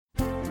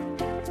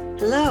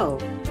Hello,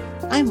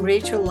 I'm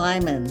Rachel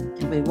Lyman,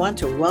 and we want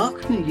to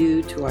welcome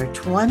you to our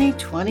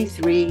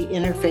 2023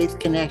 Interfaith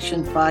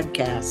Connection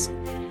podcast.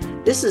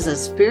 This is a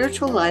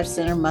Spiritual Life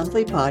Center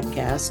monthly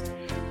podcast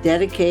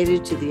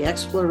dedicated to the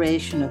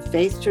exploration of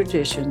faith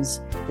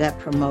traditions that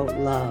promote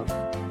love.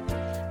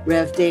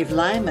 Rev Dave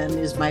Lyman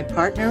is my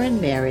partner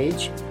in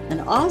marriage and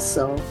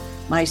also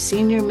my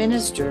senior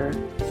minister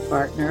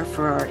partner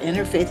for our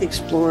Interfaith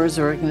Explorers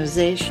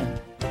organization.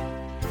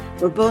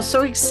 We're both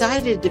so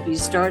excited to be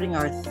starting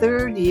our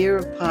third year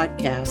of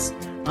podcasts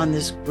on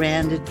this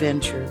grand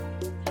adventure.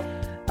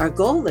 Our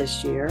goal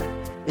this year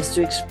is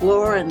to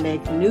explore and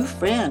make new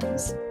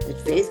friends at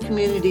faith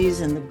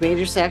communities in the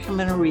greater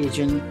Sacramento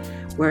region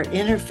where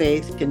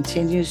interfaith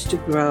continues to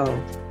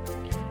grow.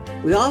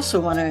 We also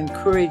want to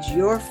encourage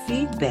your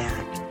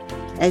feedback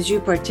as you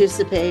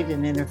participate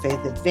in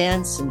interfaith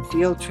events and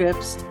field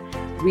trips,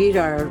 read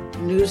our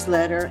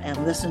newsletter,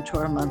 and listen to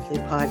our monthly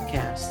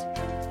podcast.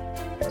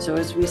 So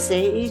as we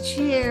say each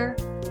year,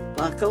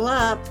 buckle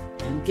up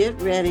and get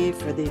ready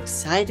for the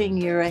exciting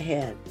year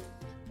ahead.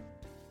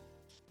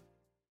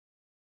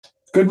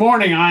 Good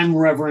morning, I'm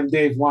Reverend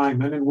Dave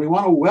Lyman, and we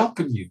want to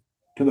welcome you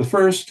to the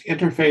first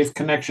Interfaith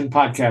Connection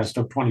podcast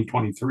of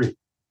 2023.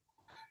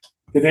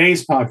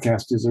 Today's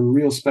podcast is a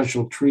real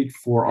special treat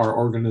for our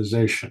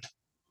organization.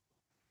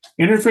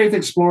 Interfaith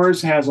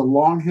Explorers has a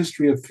long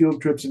history of field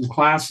trips and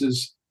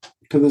classes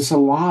to the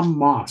Salam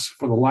Mosque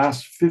for the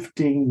last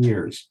 15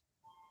 years.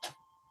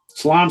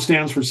 Salam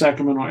stands for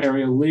Sacramento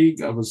Area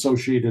League of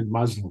Associated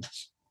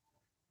Muslims.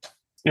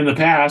 In the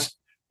past,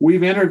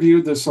 we've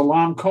interviewed the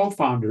Salam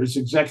co-founders,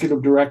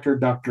 Executive Director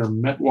Dr.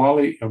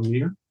 Metwali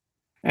Amir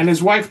and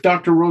his wife,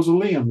 Dr.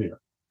 Rosalie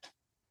Amir.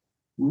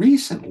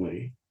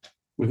 Recently,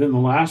 within the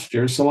last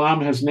year,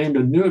 Salam has named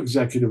a new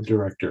Executive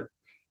Director,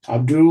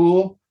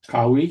 Abdul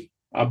Qawi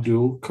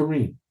Abdul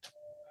Karim.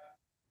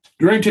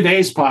 During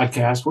today's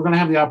podcast, we're going to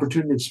have the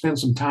opportunity to spend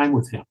some time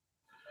with him.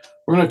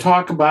 We're going to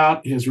talk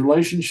about his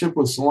relationship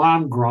with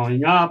Salam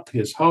growing up,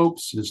 his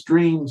hopes, his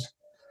dreams.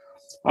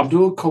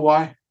 Abdul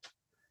Qawi,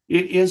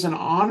 it is an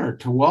honor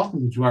to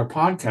welcome you to our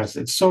podcast.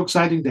 It's so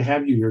exciting to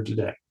have you here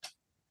today.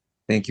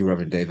 Thank you,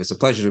 Reverend Dave. It's a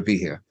pleasure to be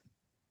here.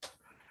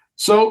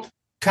 So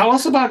tell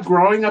us about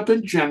growing up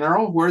in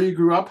general, where you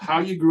grew up, how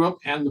you grew up,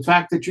 and the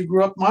fact that you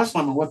grew up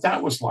Muslim and what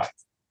that was like.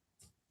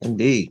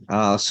 Indeed.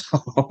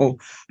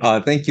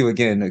 Thank you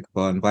again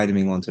for inviting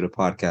me onto the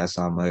podcast.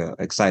 I'm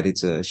excited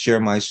to share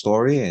my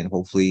story, and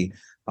hopefully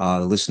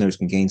the listeners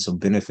can gain some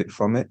benefit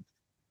from it.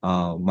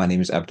 My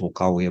name is Abdul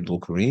Qawi Abdul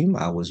Karim.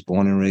 I was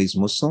born and raised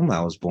Muslim.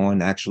 I was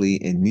born actually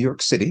in New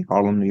York City,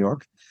 Harlem, New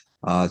York,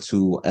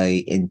 to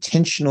a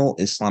intentional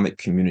Islamic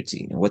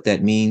community. And what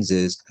that means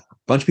is a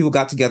bunch of people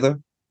got together,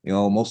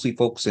 mostly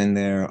folks in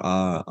their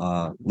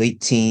late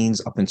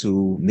teens up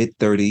into mid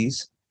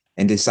 30s,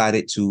 and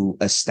decided to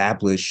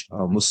establish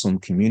a Muslim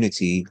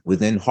community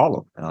within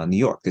Harlem, New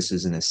York. This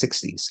is in the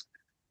 60s.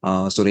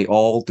 So they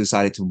all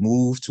decided to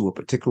move to a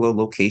particular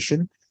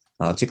location,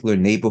 a particular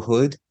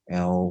neighborhood,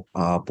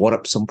 bought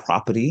up some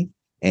property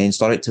and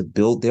started to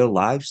build their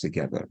lives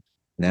together.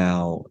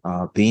 Now,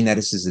 being that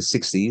this is the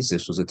 60s,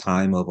 this was a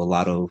time of a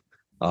lot of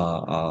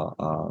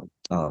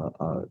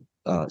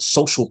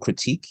social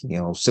critique.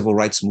 Civil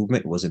rights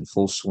movement was in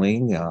full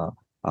swing.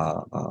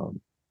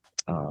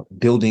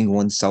 Building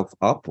oneself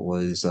up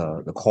was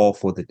the call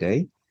for the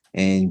day,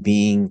 and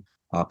being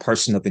a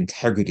person of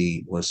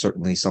integrity was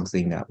certainly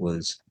something that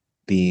was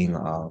being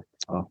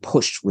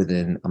pushed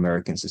within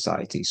American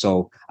society.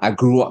 So I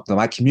grew up,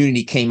 my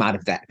community came out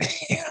of that.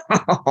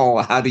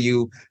 How do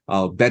you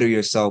better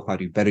yourself? How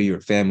do you better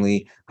your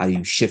family? How do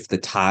you shift the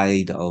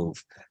tide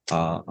of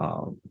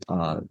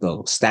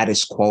the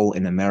status quo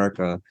in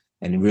America?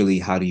 And really,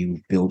 how do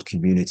you build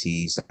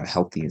communities that are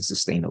healthy and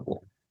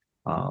sustainable?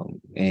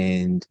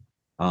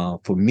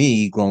 For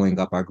me, growing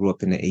up, I grew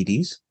up in the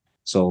 80s.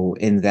 So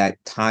in that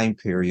time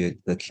period,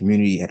 the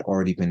community had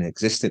already been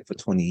existent for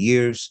 20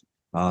 years.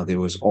 There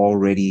was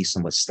already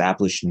some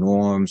established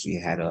norms. We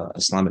had an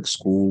Islamic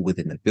school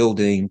within the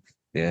building.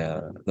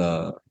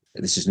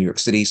 This is New York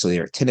City, so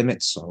there are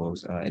tenements. So it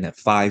was, in a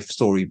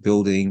 5-story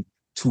building,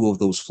 2 of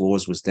those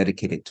floors was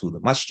dedicated to the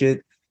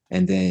masjid.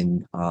 And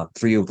then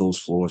 3 of those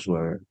floors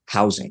were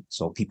housing.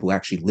 So people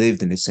actually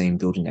lived in the same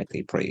building that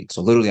they prayed.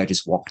 So literally, I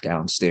just walked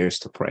downstairs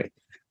to pray.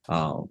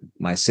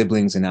 My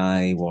siblings and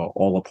I were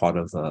all a part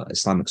of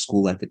Islamic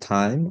school at the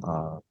time.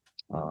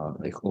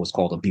 It was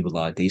called a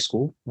Bibullah Day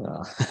School.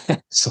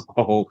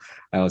 So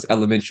I was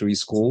elementary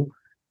school.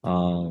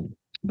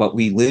 But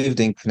we lived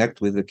and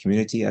connect with the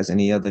community as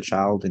any other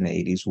child in the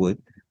 80s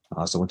would.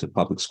 So I went to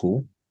public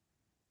school.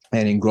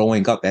 And in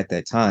growing up at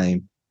that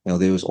time,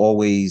 there was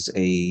always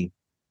a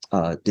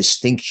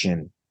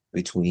distinction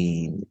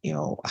between,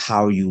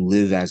 how you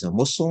live as a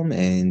Muslim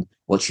and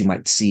what you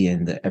might see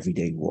in the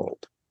everyday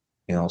world.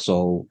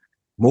 So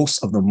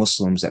most of the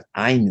Muslims that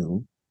I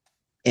knew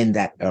in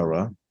that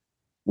era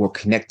were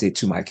connected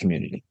to my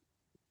community.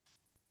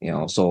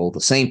 So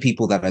the same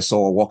people that I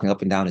saw walking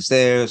up and down the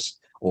stairs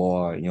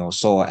or,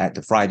 saw at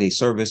the Friday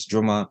service,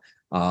 Jummah,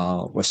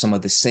 were some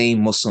of the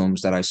same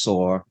Muslims that I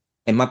saw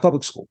in my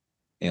public school,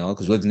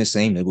 because we lived in the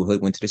same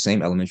neighborhood, went to the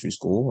same elementary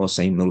school or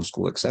same middle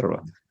school,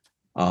 etc.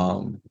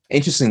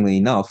 Interestingly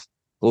enough,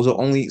 those are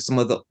only some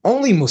of the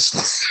only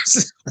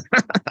Muslims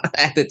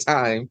at the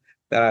time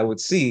that I would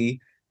see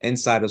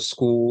inside of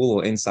school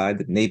or inside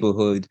the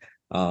neighborhood,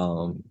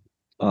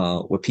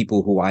 were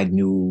people who I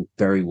knew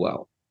very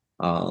well.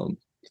 Um,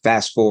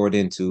 Fast forward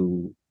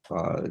into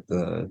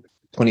the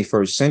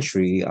 21st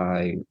century,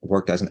 I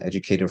worked as an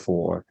educator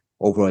for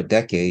over a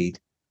decade,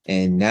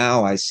 and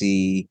now I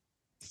see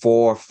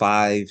 4,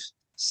 5,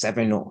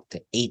 7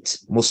 to 8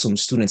 Muslim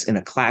students in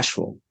a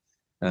classroom.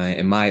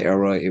 In my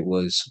era, it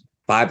was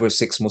 5 or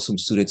 6 Muslim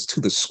students to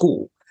the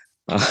school.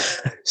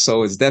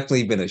 So it's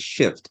definitely been a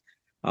shift,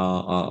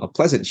 a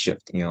pleasant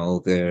shift.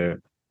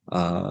 There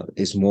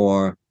is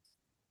more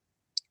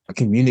a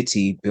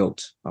community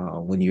built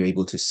when you're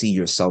able to see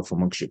yourself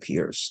amongst your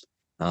peers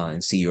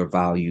and see your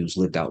values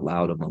lived out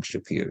loud amongst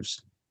your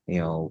peers.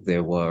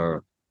 There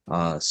were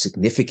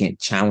significant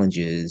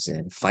challenges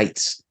and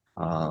fights,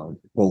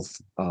 both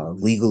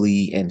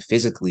legally and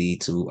physically,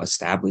 to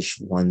establish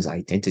one's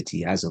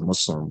identity as a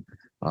Muslim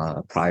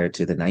prior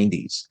to the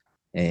 90s.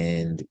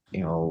 And,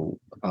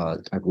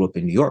 I grew up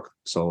in New York.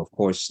 So, of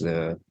course,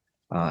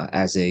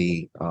 as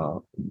a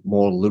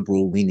more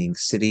liberal leaning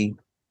city,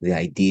 the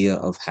idea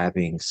of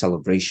having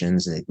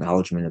celebrations and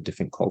acknowledgement of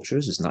different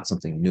cultures is not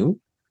something new.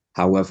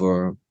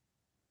 However,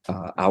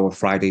 our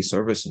Friday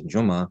service in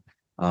Jummah,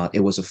 it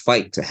was a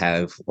fight to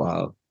have,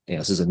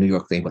 this is a New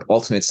York thing, but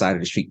alternate side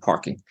of the street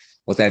parking.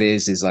 What that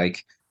is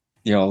like,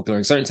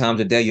 during certain times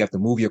of day, you have to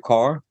move your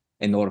car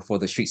in order for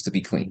the streets to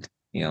be cleaned.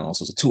 So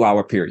it's a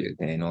 2-hour period.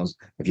 And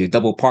if you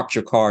double parked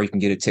your car, you can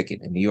get a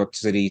ticket. In New York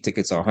City,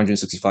 tickets are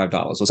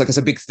 $165. So it's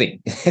a big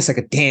thing. It's like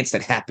a dance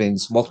that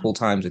happens multiple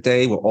times a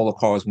day where all the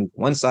cars move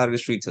from one side of the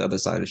street to the other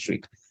side of the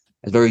street.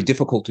 It's very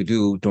difficult to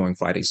do during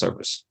Friday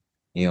service.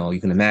 You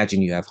can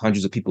imagine you have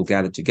hundreds of people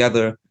gathered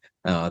together,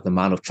 the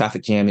amount of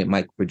traffic jam it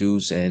might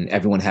produce, and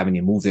everyone having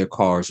to move their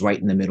cars right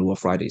in the middle of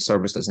Friday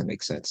service doesn't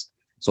make sense.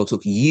 So it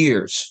took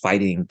years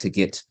fighting to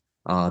get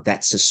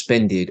that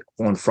suspended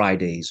on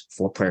Fridays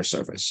for prayer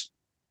service.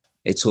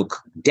 It took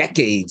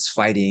decades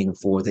fighting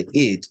for the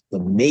Eid, the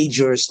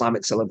major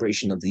Islamic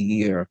celebration of the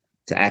year,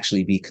 to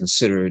actually be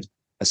considered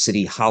a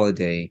city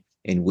holiday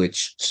in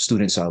which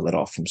students are let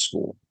off from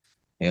school.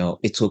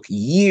 It took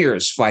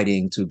years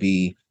fighting to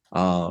be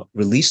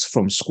released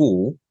from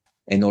school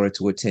in order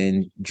to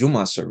attend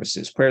Jummah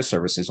services, prayer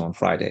services on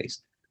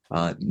Fridays.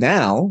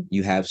 Now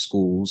you have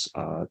schools,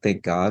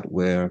 thank God,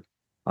 where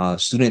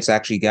students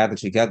actually gather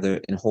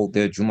together and hold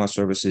their Jummah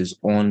services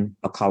on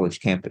a college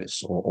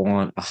campus or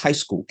on a high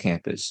school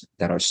campus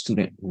that are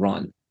student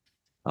run.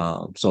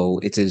 So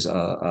it is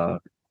a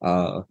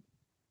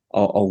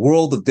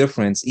world of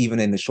difference, even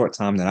in the short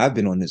time that I've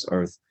been on this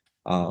earth,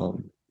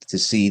 to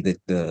see that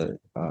the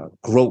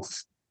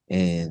growth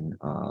in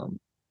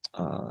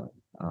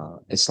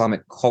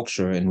Islamic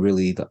culture and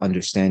really the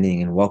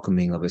understanding and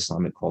welcoming of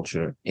Islamic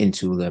culture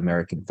into the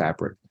American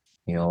fabric.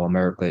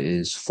 America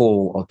is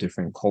full of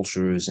different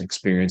cultures,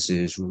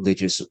 experiences,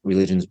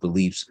 religions,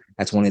 beliefs.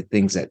 That's one of the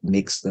things that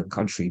makes the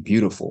country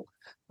beautiful.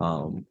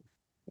 And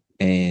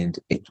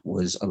it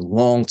was a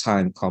long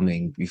time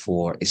coming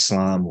before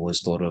Islam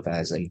was thought of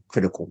as a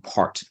critical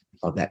part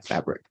of that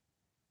fabric.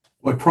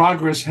 What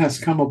progress has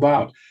come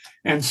about.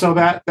 And so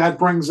that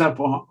brings up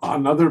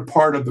another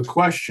part of the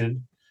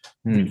question,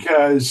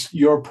 because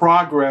your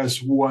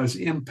progress was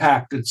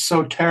impacted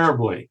so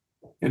terribly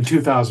in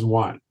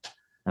 2001.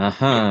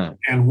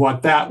 And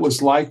what that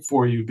was like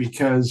for you,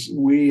 because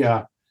we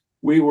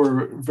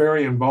were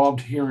very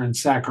involved here in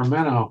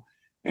Sacramento,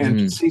 and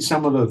to see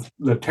some of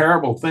the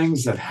terrible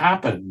things that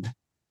happened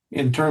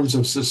in terms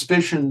of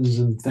suspicions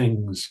and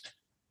things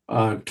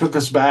took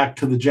us back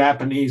to the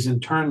Japanese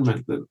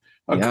internment that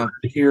occurred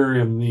here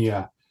in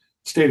the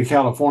state of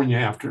California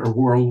after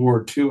World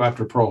War II,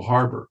 after Pearl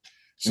Harbor.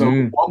 So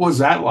what was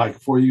that like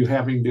for you,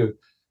 having to,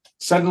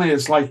 suddenly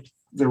it's like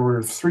there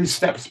were 3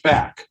 steps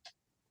back?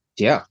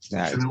 Yeah,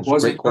 and it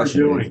wasn't our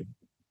doing.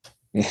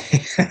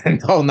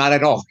 No, not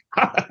at all.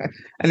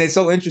 And it's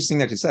so interesting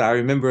that you said. I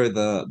remember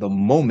the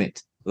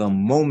moment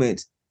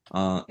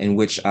in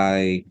which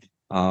I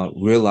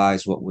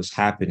realized what was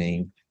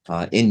happening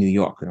in New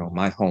York,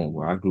 my home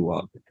where I grew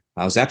up.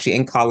 I was actually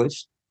in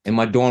college in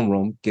my dorm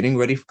room, getting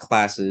ready for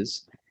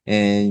classes,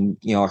 and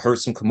I heard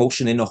some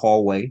commotion in the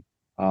hallway.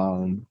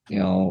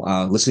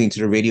 Listening to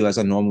the radio as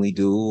I normally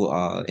do,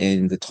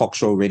 and the talk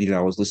show radio that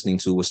I was listening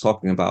to was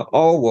talking about,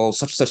 oh, well,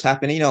 such and such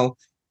happened.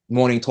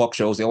 Morning talk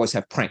shows, they always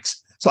have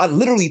pranks. So I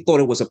literally thought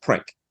it was a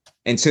prank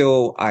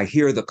until I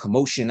hear the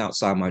commotion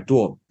outside my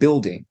door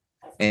building.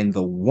 And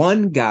the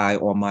one guy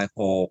on my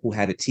hall who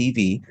had a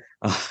TV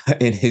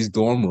in his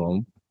dorm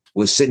room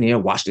was sitting there,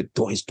 watched the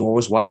door. His door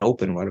was wide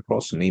open right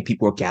across from me.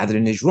 People were gathered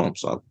in his room.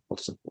 So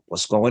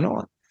what's going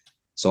on?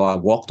 So I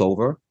walked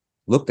over,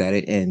 looked at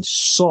it, and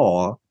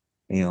saw,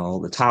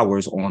 the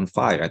towers on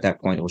fire. At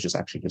that point, it was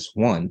just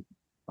one.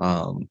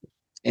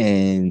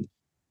 And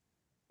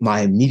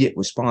my immediate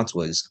response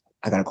was,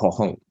 I got to call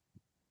home.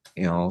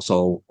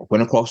 So I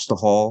went across the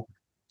hall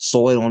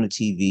saw it on the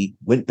TV,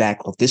 went back,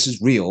 oh, this is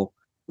real.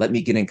 Let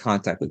me get in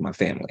contact with my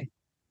family.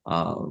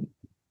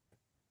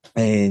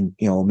 And,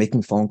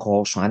 making phone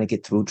calls, trying to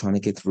get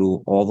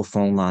through. All the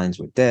phone lines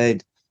were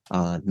dead.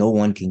 No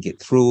one can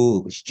get through.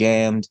 It was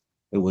jammed.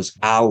 It was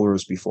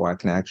hours before I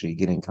can actually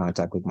get in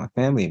contact with my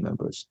family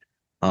members.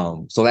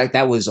 So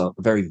that was a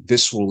very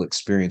visceral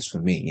experience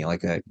for me.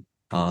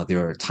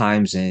 There are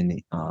times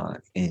in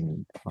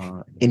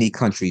any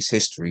country's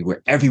history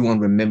where everyone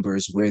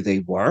remembers where they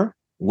were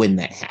when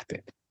that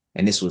happened,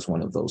 and this was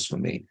one of those for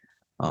me.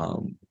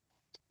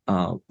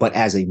 But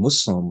as a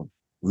Muslim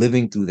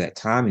living through that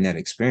time and that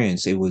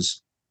experience, it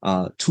was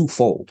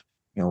twofold.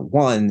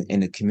 One, in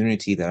the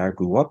community that I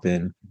grew up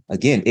in,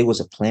 again, it was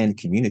a planned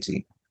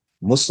community.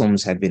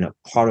 Muslims had been a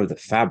part of the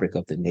fabric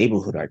of the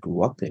neighborhood I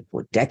grew up in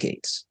for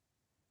decades.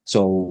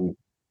 So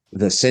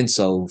the sense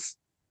of,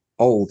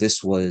 oh,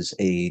 this was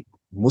a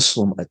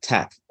Muslim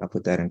attack, I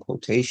put that in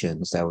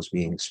quotations, that was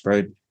being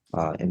spread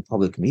in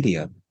public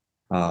media,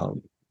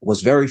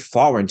 was very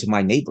foreign to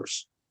my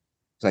neighbors.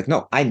 It's like,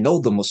 no, I know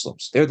the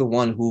Muslims. They're the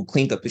one who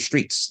cleaned up the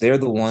streets. They're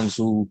the ones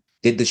who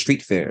did the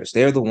street fairs.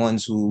 They're the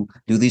ones who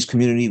do these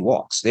community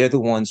walks. They're the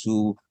ones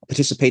who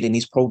participate in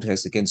these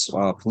protests against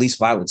police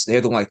violence. They're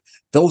the ones,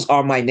 those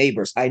are my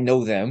neighbors. I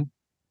know them.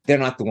 They're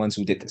not the ones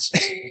who did this,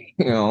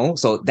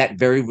 so that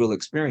very real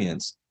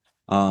experience.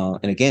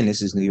 And again,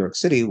 this is New York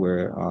City,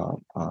 where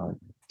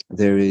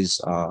there is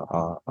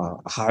a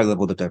higher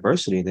level of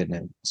diversity than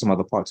in some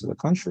other parts of the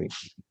country.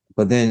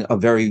 But then a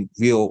very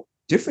real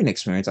different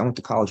experience. I went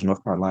to college in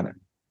North Carolina.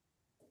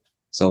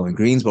 So in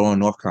Greensboro,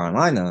 North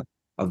Carolina,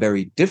 a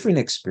very different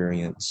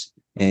experience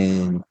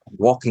in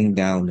walking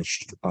down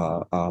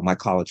my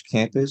college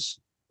campus,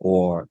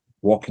 or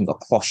walking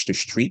across the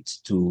street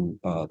to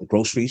the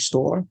grocery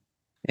store.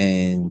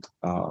 And,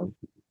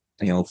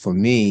 for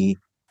me,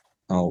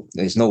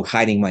 there's no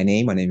hiding my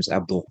name. My name is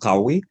Abdul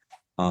Qawi.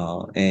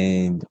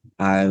 And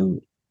I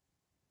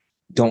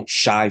don't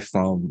shy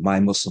from my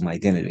Muslim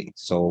identity.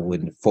 So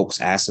when folks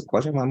ask the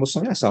question, am I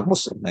Muslim? Yes, I'm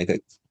Muslim.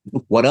 Like,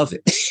 what of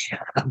it?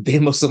 I've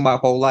been Muslim my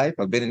whole life.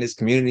 I've been in this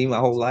community my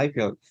whole life.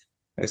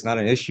 It's not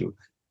an issue.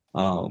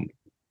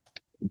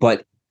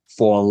 But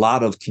for a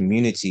lot of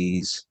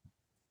communities,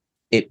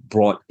 it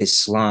brought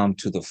Islam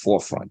to the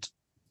forefront.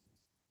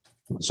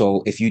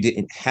 So if you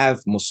didn't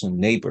have Muslim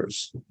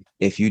neighbors,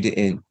 if you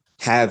didn't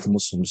have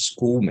Muslim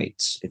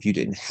schoolmates, if you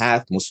didn't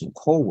have Muslim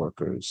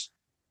co-workers,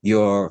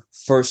 your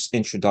first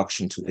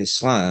introduction to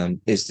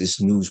Islam is this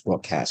news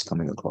broadcast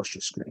coming across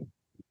your screen.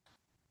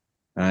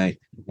 All right.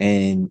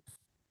 And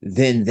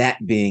then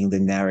that being the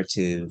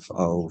narrative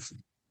of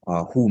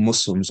who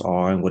Muslims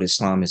are and what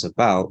Islam is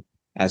about,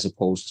 as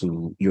opposed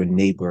to your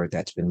neighbor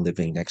that's been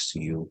living next to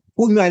you,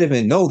 who you might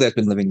even know that's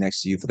been living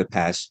next to you for the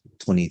past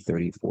 20,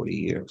 30, 40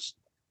 years.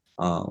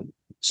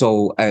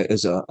 So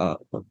it's a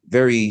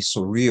very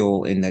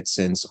surreal in that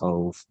sense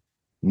of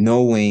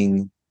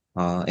knowing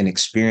and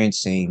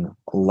experiencing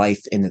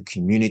life in the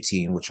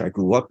community in which I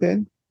grew up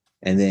in,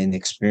 and then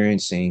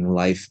experiencing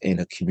life in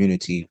a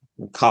community,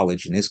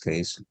 college in this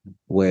case,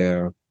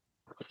 where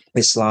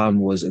Islam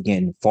was,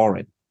 again,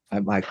 foreign.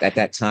 At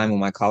that time on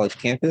my college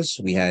campus,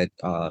 we had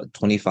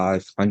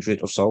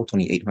 2,500 or so,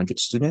 2,800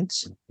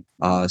 students.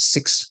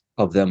 6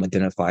 of them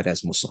identified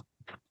as Muslim.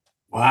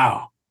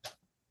 Wow.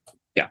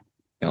 Yeah.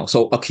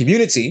 So a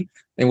community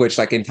in which,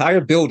 like,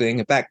 entire building,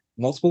 in fact,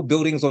 multiple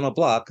buildings on a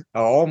block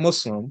are all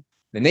Muslim.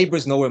 The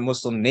neighbors know we're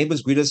Muslim.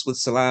 Neighbors greet us with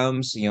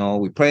salams.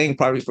 We're praying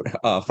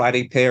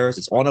Friday prayers.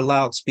 It's on a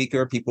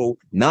loudspeaker. People,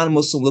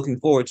 non-Muslim, looking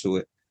forward to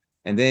it.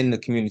 And then the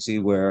community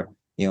where,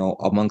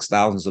 amongst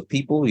thousands of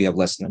people, you have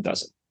less than a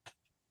dozen.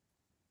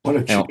 What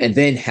a and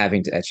then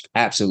having to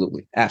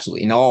absolutely,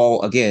 and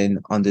all again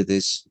under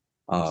this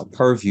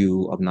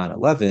purview of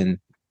 9/11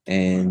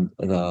 and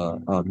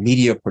the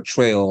media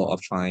portrayal of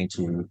trying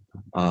to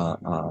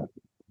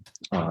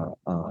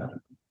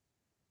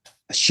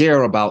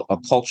share about a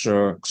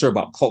culture,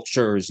 about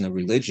cultures and a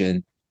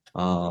religion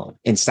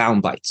in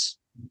sound bites.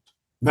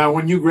 Now,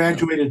 when you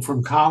graduated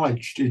from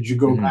college, did you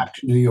go back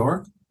to New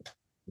York?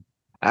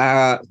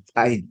 I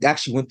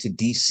actually went to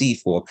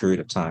DC for a period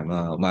of time.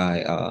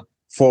 My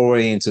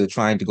foray into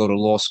trying to go to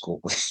law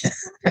school.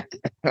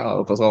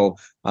 So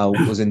I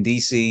was in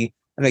DC,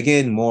 and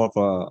again, more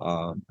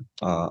of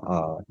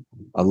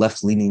a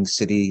left-leaning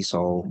city,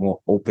 so more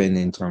open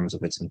in terms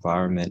of its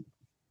environment.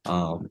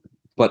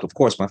 But of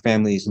course, my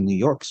family is in New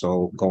York,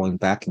 so going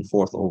back and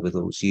forth over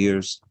those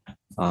years,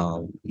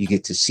 you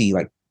get to see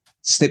like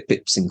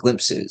snippets and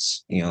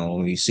glimpses.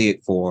 You see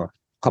it for a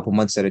couple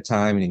months at a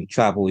time, and then you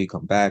travel, you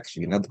come back,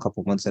 so another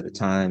couple months at a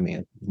time,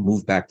 and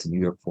move back to New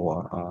York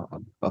for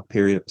a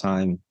period of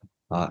time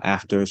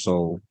after.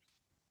 So,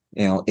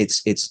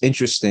 it's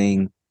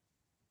interesting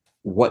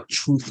what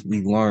truth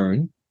we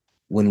learn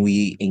when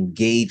we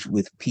engage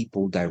with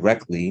people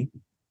directly,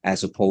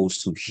 as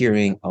opposed to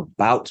hearing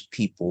about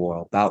people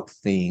or about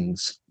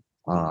things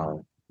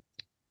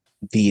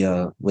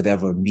via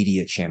whatever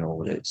media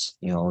channel it is.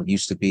 It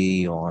used to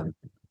be on,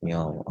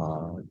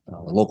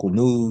 local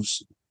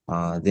news,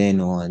 then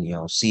on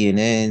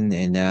CNN,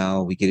 and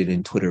now we get it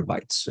in Twitter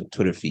bites,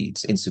 Twitter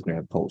feeds,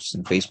 Instagram posts,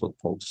 and Facebook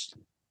posts.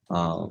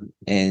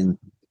 And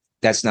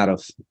that's not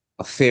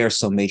a fair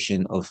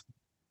summation of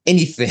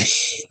anything,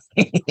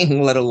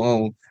 let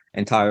alone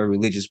entire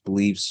religious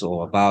beliefs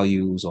or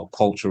values or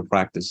cultural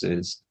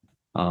practices.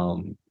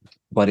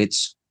 But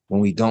it's when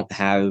we don't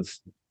have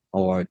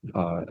or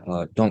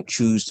don't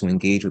choose to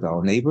engage with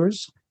our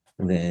neighbors,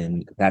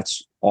 then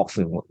that's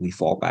often what we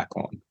fall back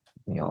on,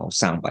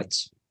 sound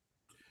bites.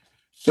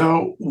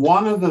 So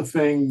one of the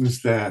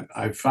things that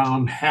I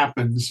found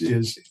happens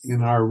is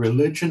in our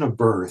religion of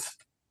birth,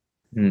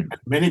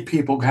 many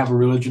people have a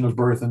religion of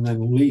birth and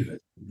then leave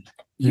it.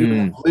 You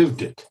have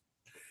lived it.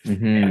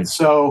 And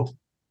so,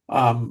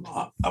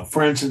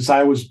 for instance,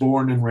 I was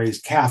born and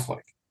raised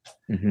Catholic.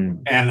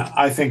 And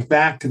I think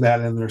back to that,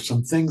 and there's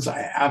some things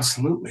I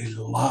absolutely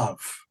love.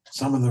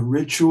 Some of the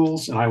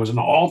rituals, and I was an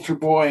altar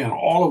boy and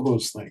all of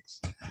those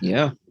things.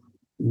 Yeah.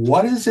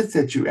 What is it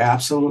that you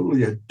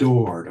absolutely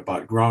adored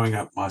about growing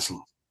up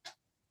Muslim?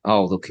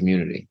 Oh, the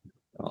community,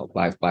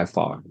 by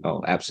far.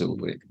 Oh,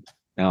 absolutely.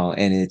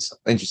 And it's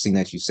interesting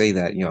that you say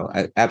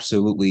that.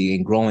 Absolutely.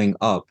 In growing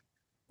up,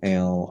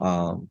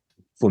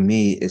 for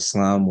me,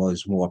 Islam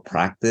was more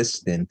practice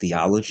than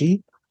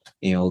theology.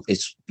 You're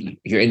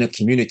in a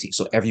community,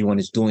 so everyone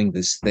is doing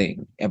this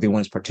thing.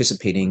 Everyone's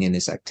participating in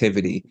this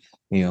activity.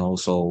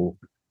 So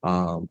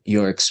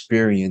your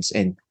experience,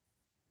 and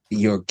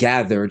you're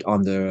gathered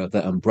under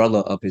the umbrella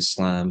of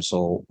Islam.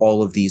 So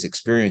all of these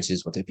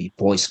experiences, whether it be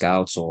Boy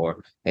Scouts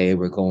or, hey,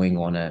 we're going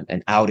on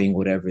an outing,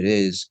 whatever it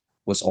is,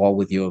 was all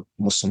with your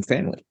Muslim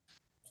family.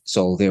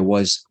 So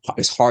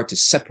it's hard to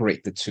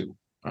separate the two,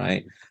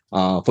 right?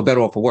 For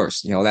better or for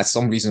worse. That's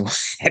some reason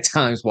at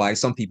times why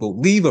some people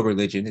leave a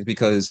religion, is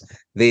because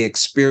they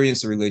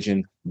experience the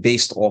religion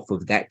based off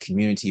of that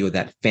community or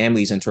that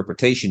family's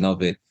interpretation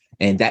of it.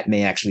 And that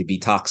may actually be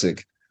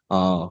toxic,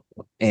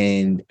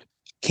 and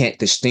can't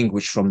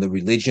distinguish from the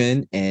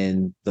religion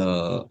and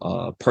the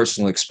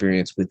personal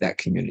experience with that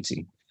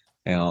community.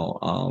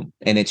 And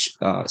it's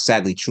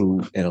sadly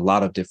true in a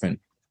lot of different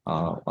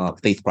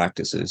faith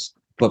practices.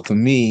 But for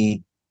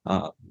me,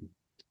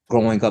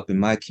 growing up in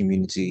my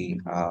community,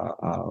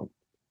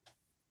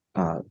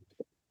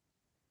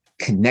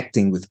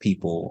 connecting with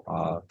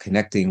people,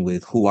 connecting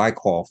with who I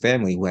call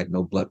family, who had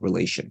no blood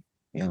relation,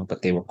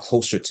 but they were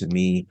closer to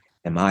me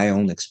and my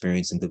own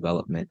experience and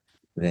development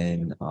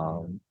than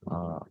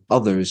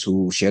others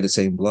who share the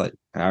same blood.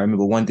 I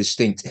remember one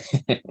distinct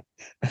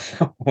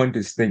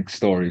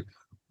story.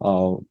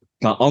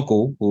 My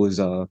uncle, who is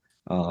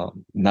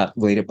not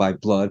related by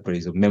blood, but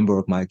he's a member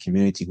of my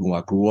community who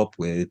I grew up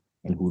with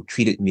and who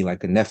treated me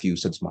like a nephew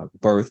since my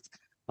birth,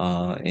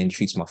 and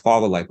treats my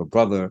father like a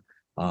brother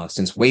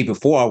since way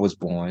before I was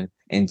born.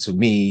 And to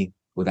me,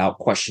 without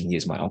question, he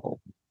is my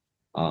uncle.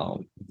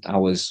 I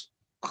was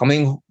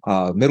coming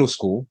middle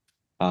school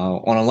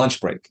on a lunch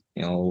break.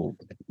 New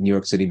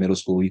York City middle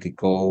school, you could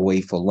go away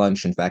for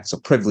lunch. In fact, it's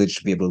a privilege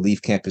to be able to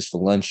leave campus for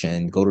lunch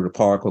and go to the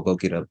park or go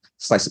get a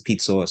slice of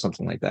pizza or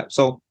something like that.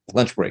 So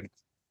lunch break,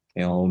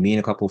 me and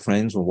a couple of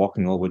friends were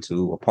walking over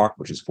to a park,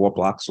 which is 4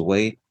 blocks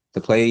away,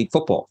 to play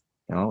football,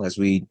 as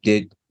we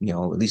did, at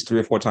least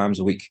 3 or 4 times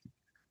a week.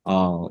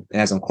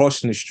 As I'm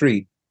crossing the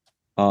street,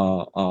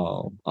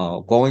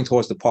 going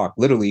towards the park,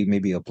 literally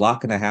maybe a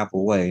block and a half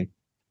away,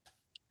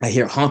 I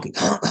hear honking.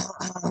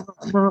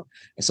 And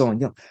someone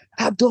yelled,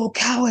 "Abdul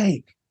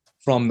Kawe,"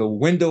 from the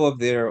window of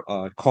their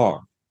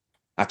car.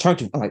 I turned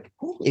to, I'm like,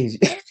 who is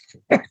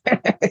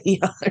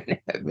yelling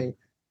at me?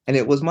 And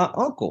it was my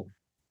uncle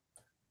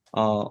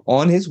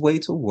on his way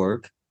to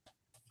work,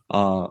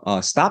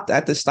 stopped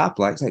at the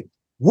stoplight. He's like,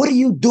 "What are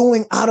you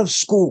doing out of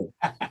school?"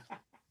 And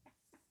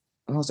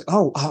I was like,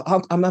 "Oh,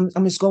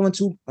 I'm just going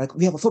to, like,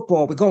 we have a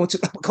football. We're going to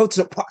go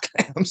to the park."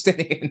 I'm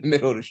standing in the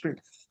middle of the street.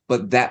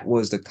 But that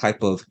was the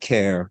type of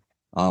care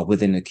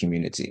within the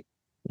community.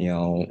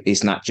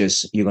 It's not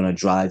just you're going to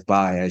drive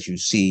by as you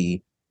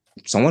see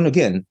someone,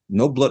 again,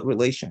 no blood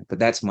relation, but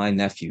that's my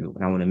nephew,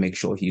 and I want to make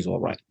sure he's all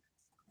right.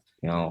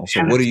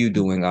 So what are you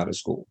doing out of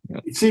school?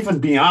 It's even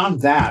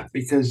beyond that,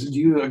 because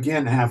you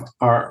again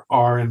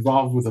are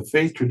involved with a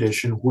faith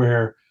tradition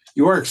where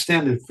your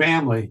extended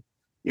family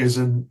is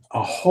in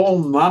a whole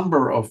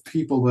number of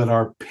people that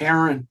are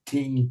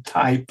parenting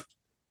type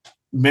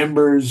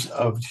members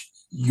of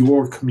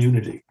your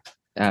community.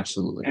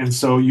 Absolutely. And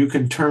so you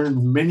can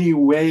turn many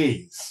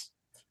ways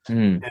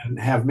and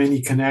have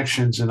many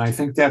connections. And I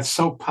think that's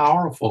so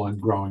powerful in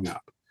growing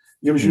up.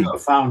 It gives you a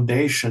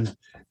foundation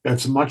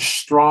that's much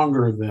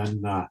stronger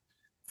than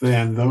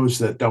those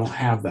that don't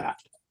have that.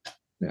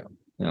 Yeah.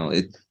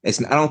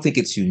 It's. I don't think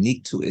it's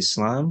unique to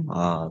Islam.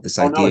 This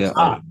idea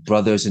of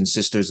brothers and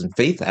sisters in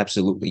faith.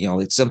 Absolutely.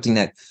 It's something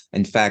that,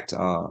 in fact,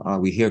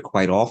 we hear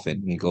quite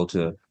often. You go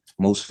to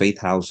most faith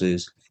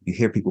houses, you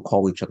hear people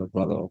call each other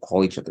brother or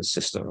call each other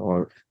sister,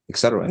 or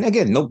etc. And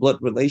again, no blood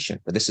relation,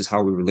 but this is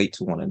how we relate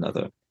to one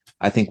another.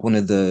 I think one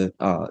of the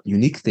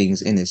unique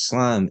things in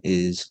Islam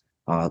is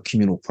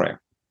communal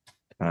prayer.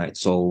 All right.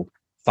 So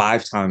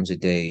 5 times a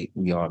day,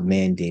 we are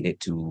mandated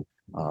to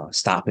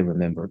stop and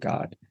remember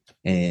God.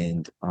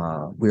 And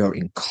we are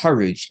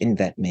encouraged in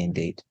that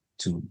mandate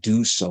to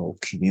do so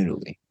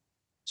communally.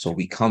 So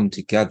we come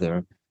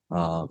together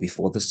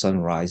before the sun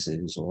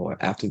rises or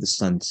after the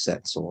sun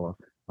sets or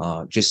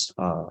just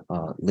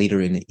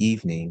later in the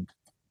evening,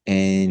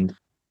 and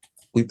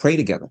we pray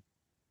together.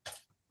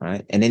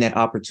 Right. And in that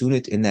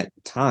opportunity, in that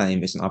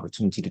time, it's an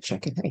opportunity to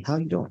check in. Hey, how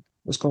you doing?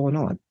 What's going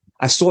on?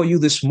 I saw you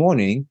this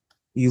morning.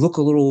 You look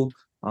a little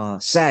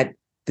sad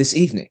this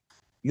evening.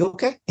 You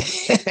okay?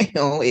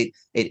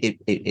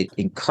 It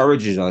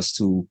encourages us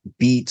to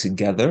be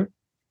together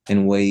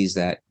in ways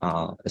that,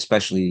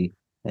 especially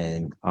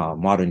in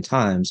modern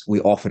times, we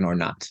often are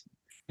not.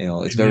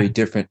 It's very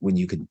different when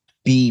you can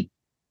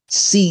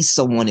see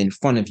someone in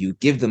front of you,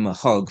 give them a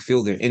hug,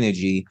 feel their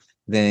energy,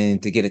 than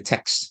to get a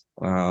text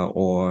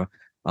or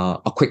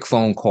a quick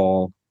phone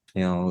call.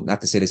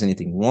 Not to say there's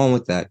anything wrong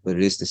with that, but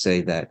it is to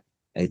say that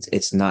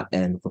it's not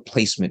a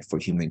replacement for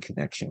human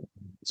connection.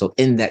 So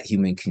in that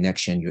human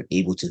connection, you're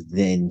able to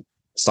then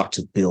start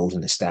to build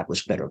and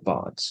establish better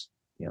bonds,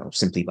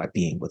 simply by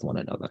being with one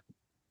another.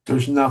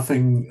 There's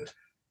nothing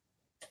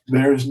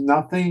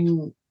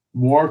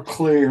more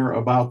clear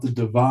about the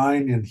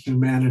divine and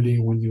humanity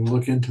when you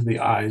look into the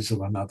eyes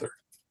of another.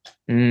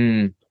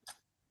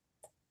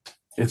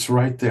 It's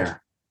right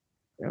there.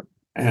 Yep.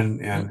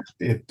 And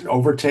it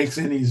overtakes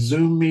any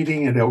Zoom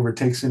meeting. It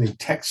overtakes any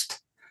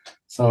text.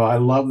 So I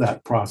love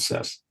that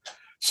process.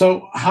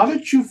 So how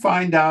did you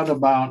find out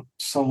about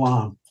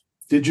Salam?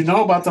 Did you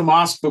know about the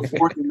mosque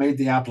before you made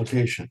the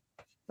application?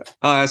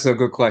 Oh, that's a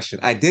good question.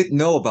 I did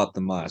know about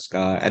the mosque.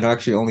 I'd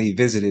actually only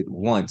visited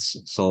once.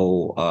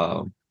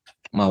 So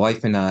my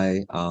wife and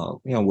I,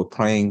 were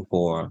praying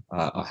for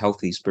a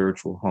healthy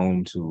spiritual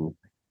home to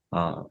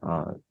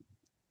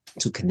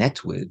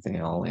connect with,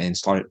 and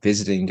started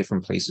visiting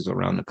different places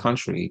around the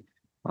country,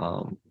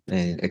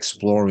 and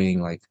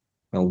exploring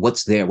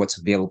what's there, what's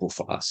available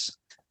for us.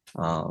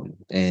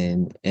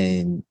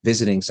 And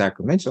visiting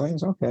Sacramento, I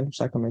was okay,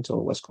 Sacramento,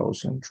 West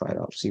Coast, and try it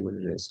out, see what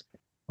it is.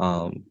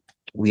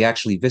 We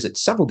actually visit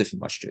several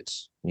different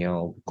masjids,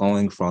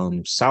 going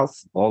from south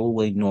all the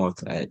way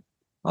north at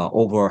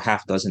over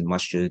half dozen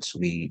masjids.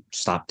 We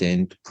stopped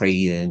in,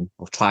 prayed in,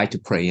 or tried to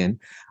pray in,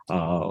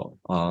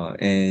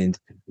 and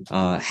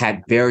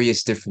had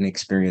various different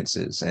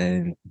experiences.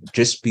 And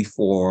just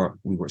before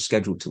we were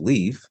scheduled to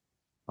leave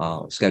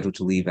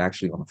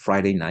actually on a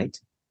Friday night,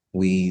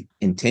 we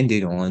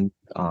intended on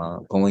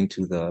going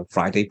to the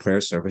Friday prayer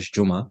service,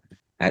 Jummah,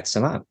 at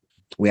Salam.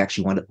 We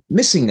actually wound up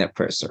missing that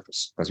prayer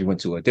service because we went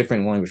to a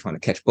different one. We were trying to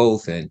catch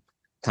both, and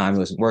time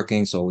wasn't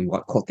working, so we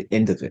caught the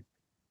end of it.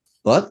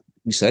 But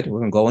we said we're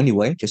going to go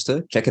anyway, just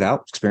to check it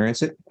out,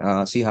 experience it,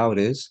 see how it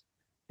is.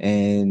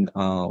 And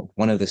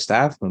one of the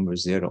staff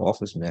members there, the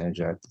office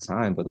manager at the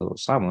time, Brother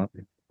Osama,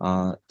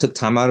 took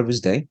time out of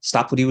his day,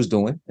 stopped what he was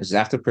doing. It was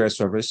after prayer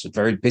service, the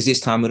very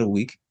busiest time of the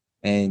week,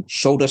 and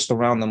showed us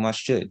around the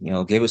masjid,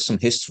 gave us some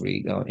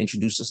history,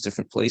 introduced us to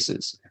different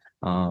places.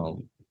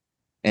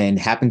 And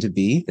happened to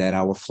be that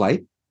our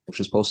flight, which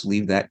was supposed to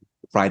leave that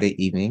Friday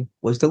evening,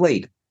 was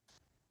delayed.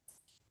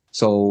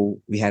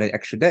 So we had an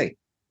extra day.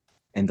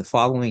 And the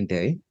following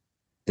day,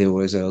 there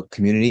was a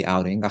community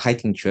outing, a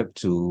hiking trip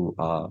to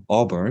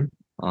Auburn,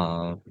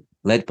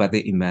 led by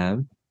the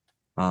imam.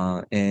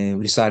 And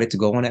we decided to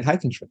go on that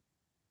hiking trip,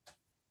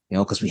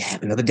 because we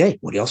have another day.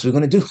 What else are we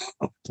going to do?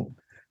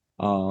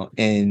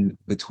 And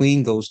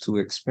between those two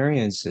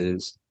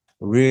experiences,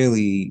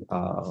 really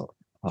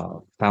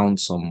found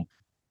some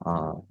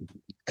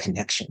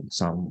connection,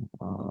 some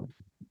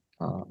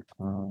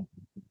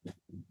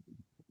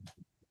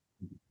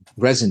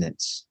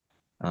resonance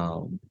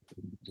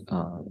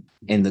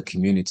in the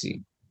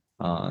community.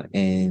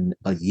 And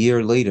a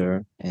year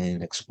later,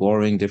 and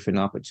exploring different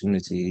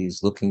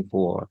opportunities, looking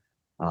for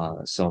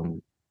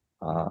some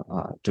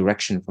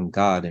direction from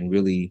God, and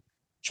really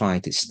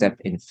trying to step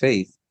in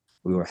faith,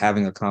 we were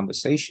having a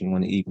conversation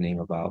one evening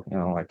about,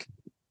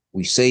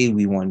 we say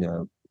we want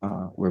to,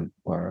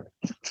 we're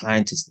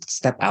trying to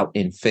step out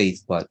in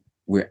faith, but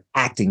we're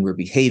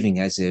behaving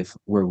as if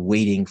we're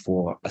waiting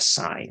for a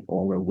sign,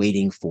 or we're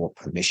waiting for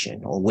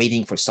permission, or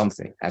waiting for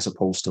something, as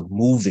opposed to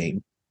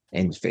moving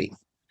in faith.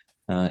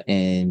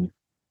 And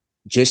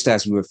just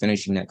as we were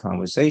finishing that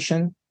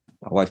conversation,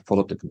 my wife pulled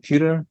up the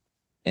computer,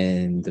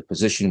 and the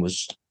position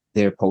was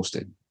there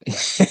posted.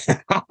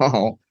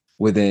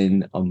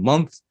 Within a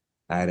month,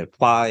 I had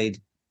applied,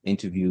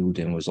 interviewed,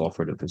 and was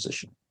offered a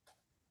position.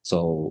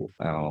 So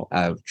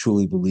I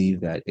truly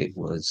believe that it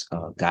was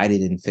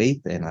guided in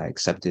faith, and I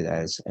accept it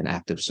as an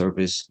act of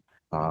service,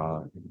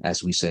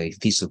 as we say,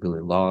 fi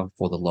sabilillah,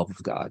 for the love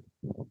of God.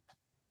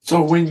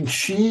 So when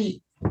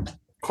she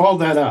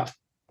called that up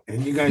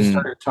and you guys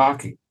started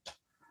talking,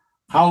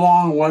 how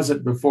long was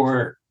it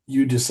before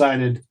you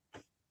decided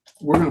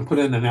we're going to put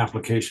in an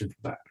application for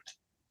that?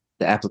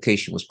 The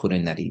application was put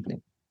in that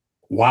evening.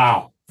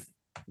 Wow.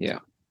 Yeah.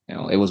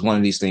 It was one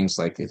of these things,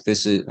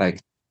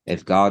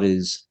 if God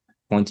is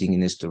pointing in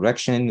this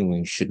direction,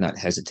 we should not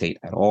hesitate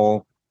at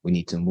all. We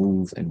need to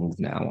move, and move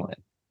now on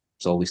it.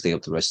 So we stayed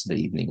up the rest of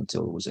the evening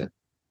until it was in.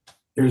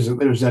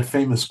 there's that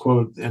famous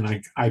quote,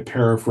 and I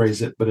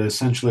paraphrase it, but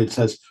essentially it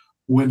says,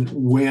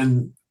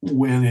 when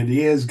it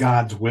is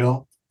God's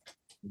will,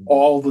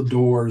 all the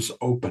doors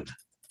open.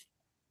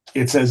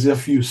 It's as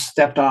if you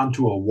stepped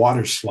onto a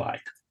water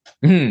slide.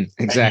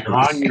 Exactly. And you're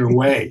on your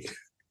way.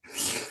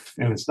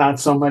 And it's not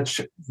so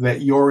much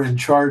that you're in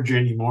charge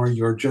anymore.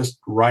 You're just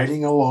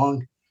riding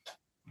along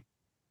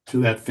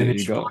to that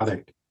finished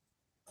product.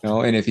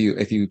 And if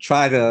you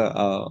try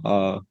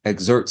to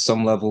exert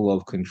some level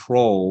of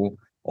control,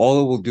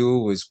 all it will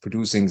do is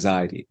produce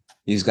anxiety.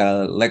 You just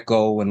gotta let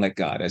go and let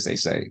God, as they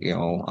say.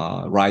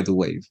 Ride the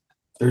wave.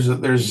 There's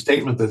a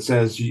statement that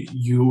says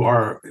you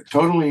are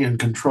totally in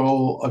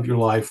control of your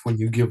life when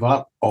you give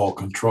up all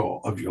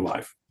control of your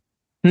life.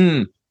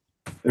 And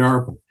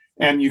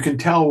you can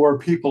tell where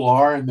people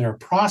are in their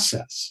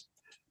process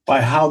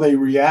by how they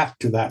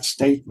react to that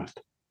statement.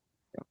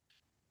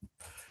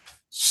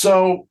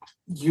 So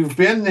you've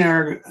been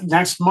there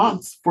next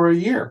month for a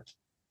year.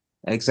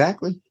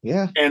 Exactly.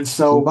 Yeah. And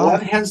so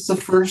what has the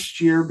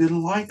first year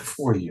been like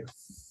for you?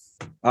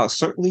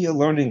 Certainly a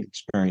learning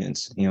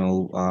experience.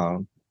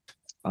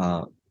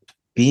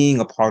 Being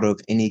a part of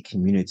any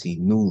community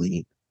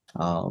newly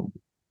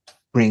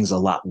brings a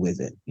lot with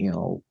it.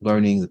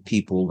 Learning the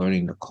people,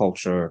 learning the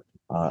culture,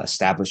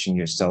 establishing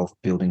yourself,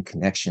 building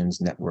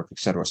connections, network,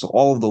 etc. So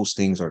all of those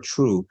things are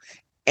true.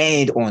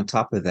 And on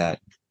top of that,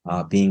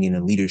 being in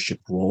a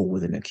leadership role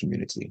within a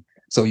community.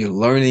 So you're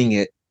learning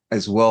it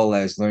as well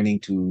as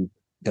learning to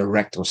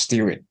direct or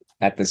steer it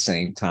at the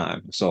same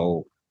time.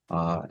 So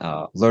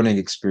learning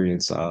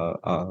experience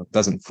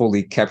doesn't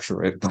fully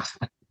capture it, but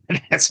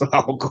that's what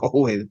I'll go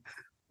with.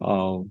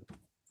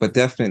 But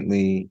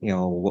definitely,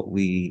 what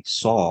we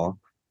saw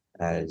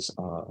as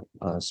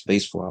a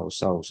space for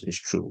ourselves is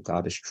true.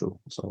 God is true.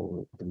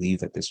 So I believe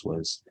that this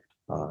was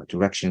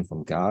direction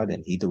from God,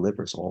 and He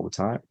delivers all the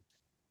time.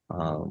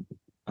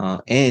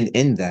 And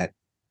in that,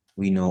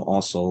 we know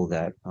also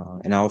that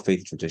in our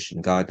faith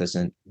tradition, God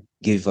doesn't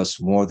give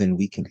us more than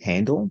we can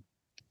handle.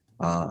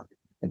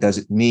 It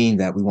doesn't mean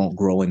that we won't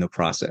grow in the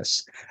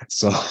process.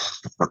 So,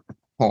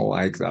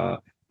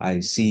 I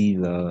see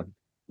the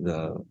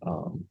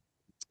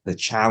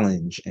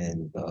challenge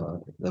and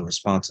the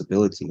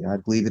responsibility. I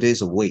believe it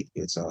is a weight.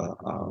 It's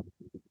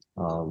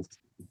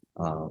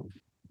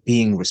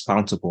being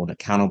responsible and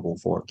accountable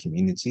for a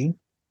community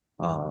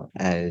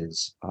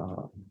as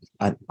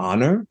an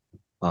honor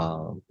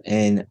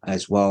and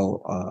as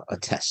well a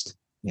test.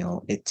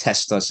 It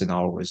tests us in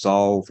our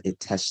resolve. It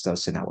tests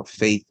us in our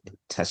faith. It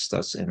tests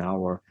us in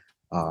our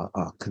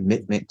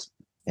commitment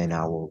and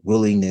our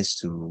willingness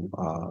to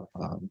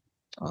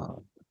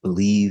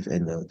believe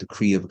in the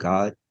decree of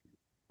God.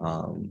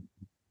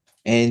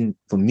 And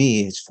for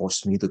me, it's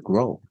forced me to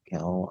grow,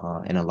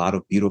 in a lot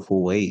of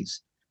beautiful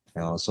ways.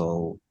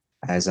 So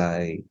as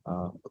I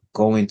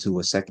go into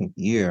a second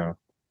year,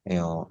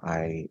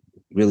 I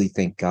really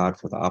thank God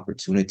for the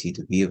opportunity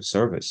to be of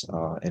service,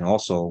 and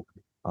also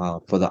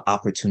for the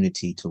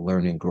opportunity to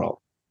learn and grow.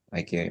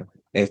 Like,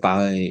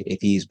 if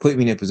He's put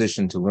me in a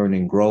position to learn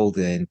and grow,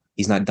 then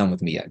He's not done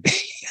with me yet.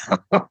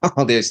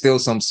 There's still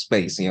some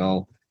space,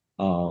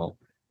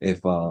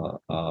 if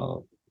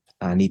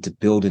I need to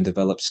build and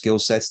develop skill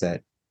sets,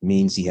 that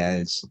means He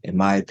has, in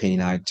my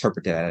opinion, I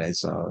interpret that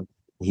as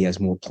He has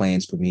more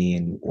plans for me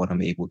and what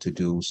I'm able to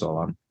do. So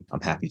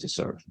I'm happy to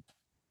serve.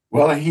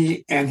 Well,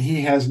 he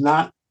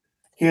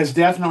has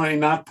definitely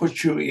not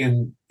put you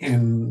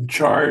in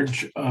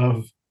charge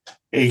of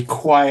a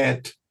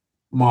quiet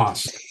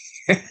mosque.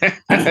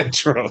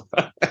 True.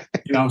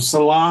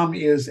 Salam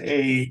is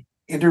a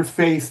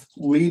interfaith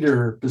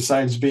leader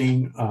besides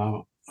being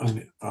a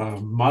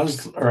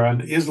Muslim or an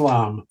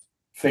Islam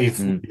faith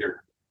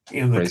leader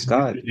in the Praise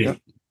community. God. Yep.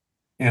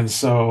 And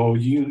so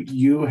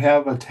you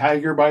have a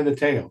tiger by the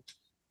tail,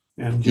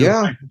 and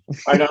you're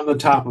right on the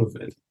top of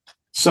it.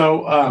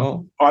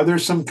 So are there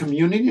some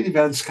community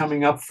events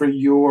coming up for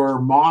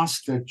your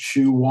mosque that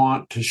you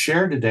want to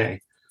share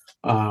today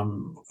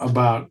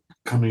about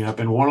coming up?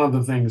 And one of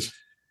the things,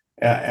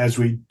 as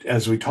we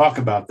talk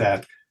about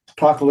that,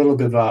 talk a little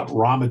bit about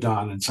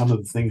Ramadan and some of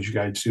the things you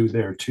guys do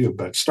there too.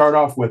 But start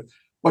off with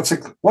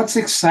what's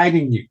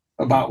exciting you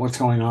about what's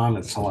going on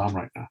at Salam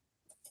right now.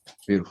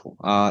 Beautiful.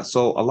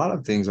 So a lot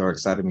of things are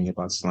exciting me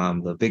about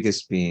Salam. The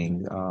biggest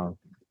being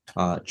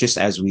just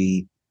as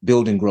we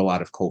build and grow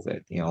out of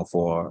COVID.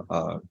 For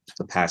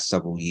the past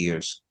several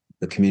years,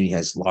 the community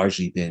has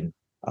largely been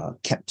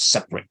kept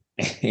separate,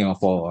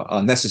 for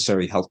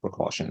necessary health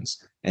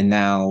precautions. And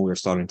now we're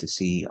starting to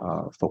see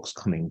folks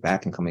coming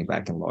back in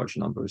large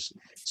numbers.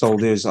 So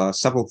there's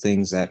several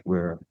things that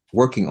we're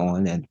working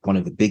on, and one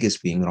of the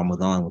biggest being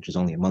Ramadan, which is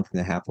only a month and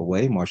a half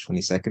away. March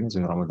 22nd is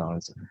when Ramadan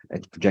is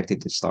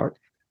projected to start.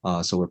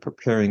 So we're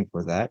preparing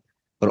for that.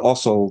 But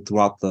also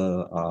throughout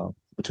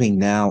between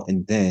now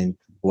and then,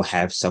 we'll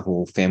have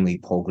several family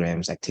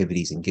programs,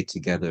 activities, and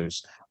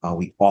get-togethers.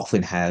 We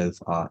often have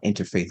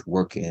interfaith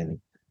work and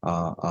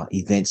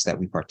events that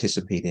we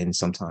participate in,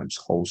 sometimes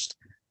host.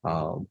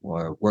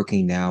 We're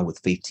working now with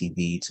Faith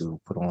TV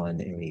to put on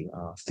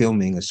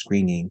a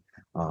screening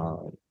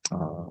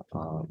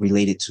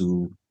related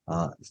to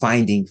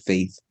finding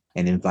faith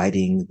and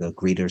inviting the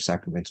greater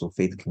Sacramento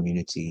faith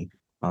community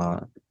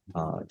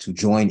to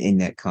join in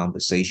that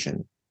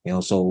conversation.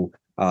 So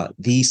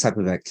these type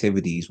of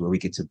activities where we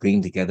get to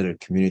bring together the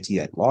community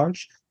at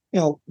large,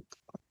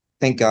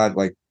 thank God,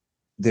 like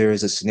there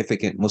is a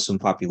significant Muslim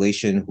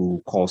population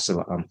who call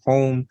Salam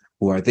home,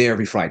 who are there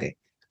every Friday,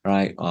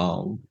 right?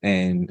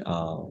 And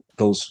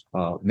those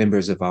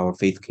members of our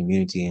faith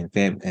community and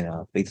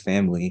faith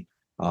family,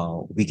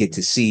 we get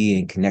to see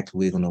and connect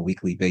with on a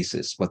weekly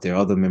basis. But there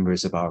are other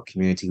members of our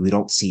community we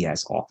don't see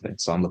as often.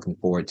 So I'm looking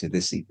forward to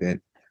this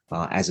event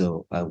as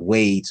a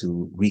way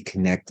to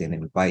reconnect and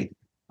invite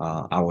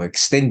our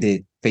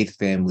extended faith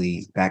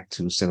family back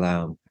to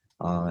Salam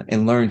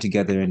and learn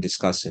together and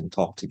discuss and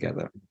talk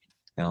together.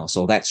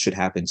 So that should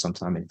happen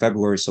sometime in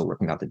February. So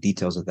working out the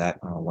details of that.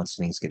 Once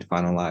things get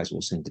finalized,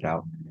 we'll send it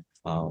out.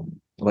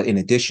 But in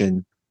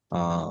addition,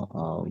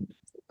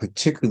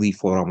 particularly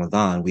for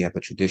Ramadan, we have a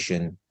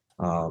tradition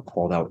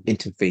called our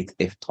Interfaith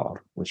Iftar,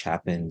 which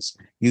happens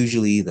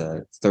usually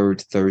the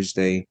third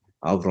Thursday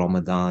of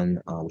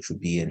Ramadan, which would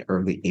be in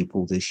early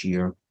April this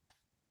year.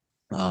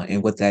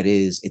 And what that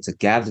is, it's a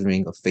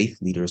gathering of faith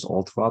leaders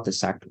all throughout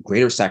the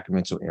greater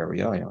Sacramento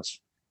area, as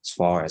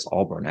far as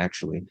Auburn,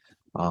 actually,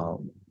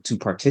 to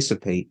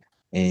participate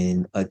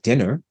in a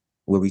dinner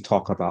where we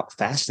talk about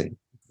fasting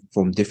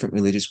from different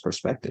religious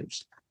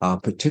perspectives,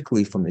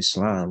 particularly from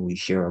Islam. We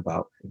share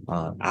about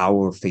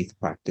our faith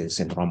practice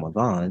in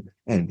Ramadan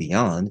and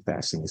beyond.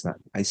 Fasting is not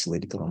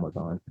isolated to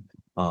Ramadan,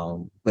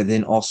 but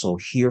then also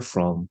hear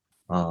from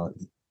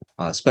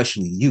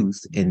especially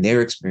youth in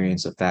their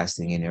experience of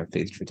fasting in their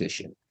faith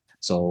tradition.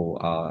 So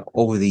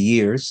over the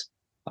years,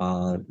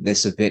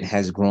 this event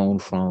has grown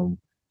from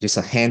just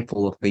a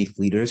handful of faith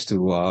leaders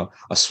to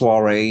a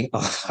soiree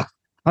of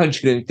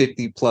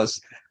 150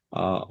 plus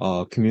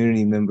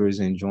community members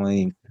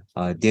enjoying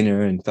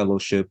dinner and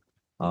fellowship.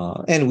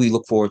 And we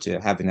look forward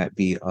to having that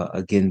be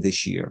again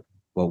this year.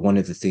 But one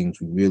of the things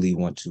we really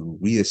want to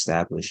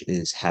reestablish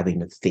is having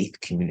the faith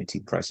community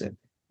present.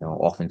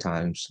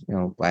 Oftentimes,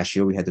 last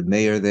year we had the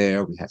mayor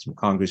there, we had some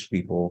Congress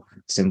people,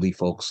 assembly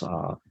folks,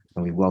 and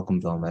we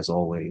welcomed them as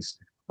always.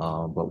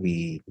 But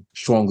we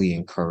strongly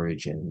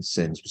encourage and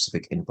send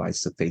specific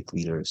invites to faith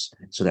leaders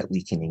so that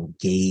we can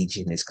engage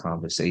in this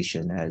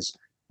conversation as,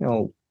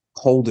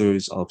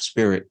 holders of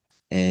spirit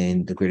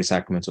in the greater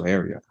Sacramento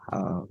area.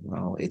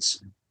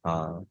 It's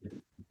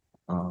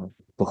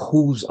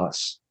behooves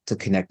us to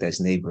connect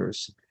as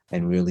neighbors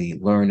and really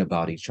learn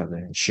about each other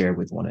and share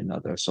with one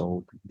another.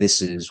 So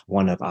this is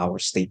one of our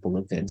staple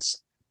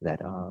events that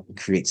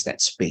creates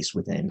that space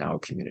within our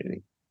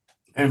community.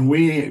 And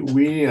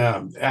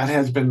that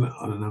has been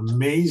an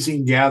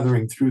amazing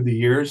gathering through the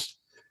years.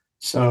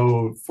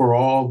 So for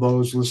all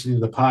those listening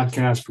to the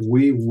podcast,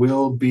 we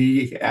will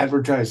be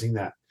advertising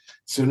that.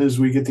 As soon as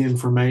we get the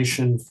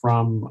information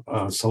from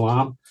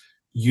Salam,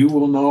 you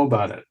will know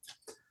about it.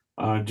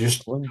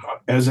 Just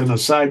as an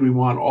aside, we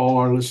want all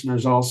our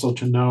listeners also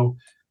to know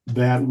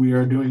that we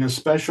are doing a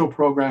special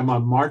program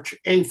on March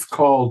 8th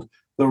called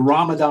the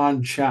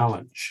Ramadan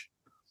Challenge.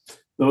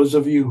 Those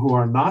of you who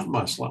are not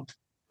Muslim,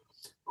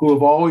 who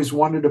have always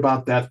wondered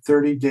about that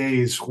 30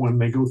 days when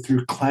they go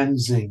through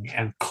cleansing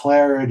and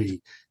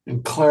clarity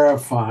and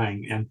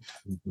clarifying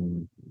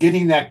and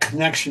getting that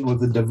connection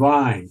with the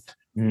divine.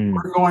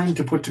 We're going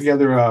to put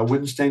together a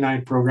Wednesday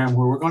night program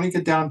where we're going to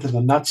get down to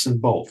the nuts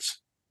and bolts.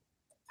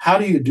 How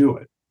do you do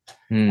it?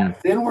 And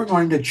then we're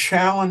going to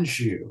challenge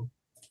you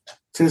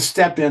to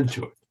step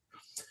into it.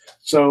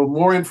 So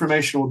more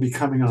information will be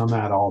coming on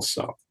that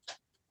also.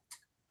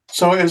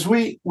 So as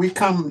we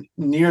come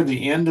near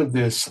the end of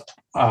this,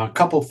 a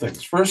couple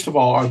things. First of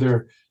all,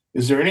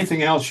 is there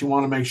anything else you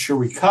want to make sure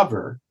we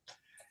cover?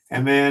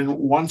 And then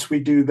once we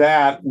do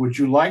that, would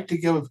you like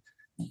to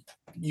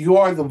you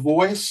are the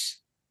voice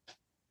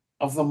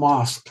of the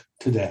mosque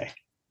today.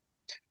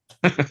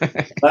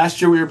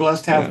 Last year, we were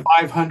blessed to have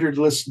 500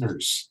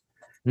 listeners.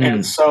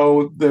 And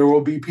so there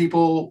will be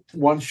people,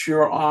 once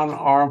you're on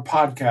our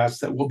podcast,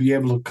 that will be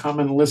able to come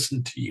and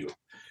listen to you.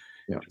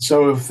 Yeah.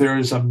 So if there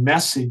is a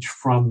message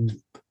from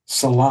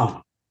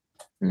Salam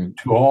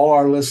to all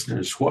our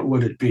listeners, what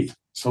would it be?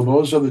 So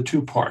those are the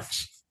two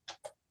parts.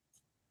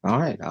 All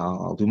right,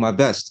 I'll do my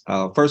best.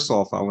 First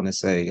off, I want to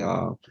say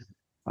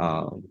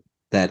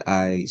that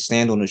I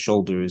stand on the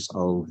shoulders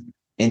of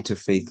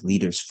interfaith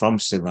leaders from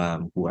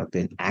Salam who have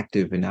been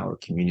active in our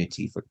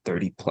community for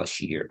 30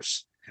 plus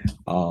years.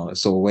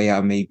 So way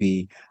I may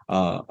be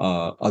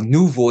a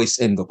new voice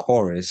in the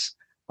chorus,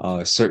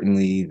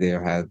 certainly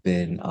there have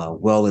been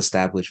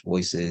well-established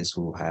voices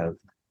who have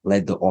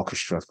led the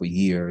orchestra for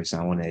years.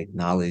 I want to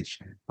acknowledge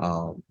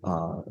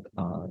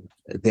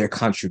their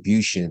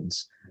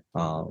contributions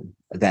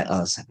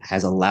that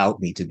has allowed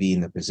me to be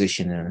in the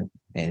position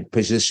and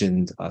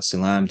positioned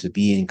Salam to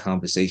be in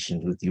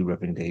conversations with you,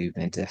 Reverend Dave,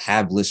 and to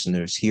have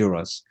listeners hear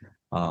us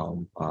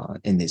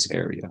in this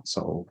area.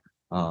 So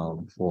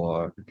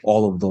For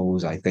all of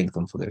those, I thank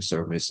them for their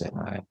service, and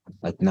I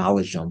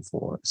acknowledge them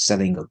for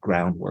setting a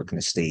groundwork and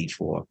a stage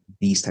for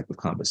these type of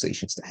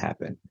conversations to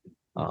happen,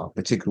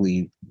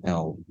 particularly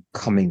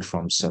coming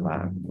from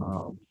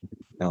Salam.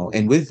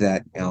 And with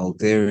that,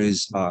 there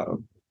is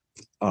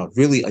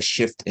really a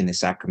shift in the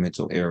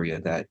Sacramento area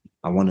that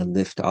I want to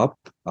lift up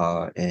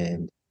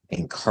and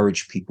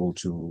encourage people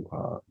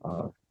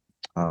to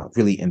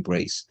really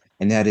embrace.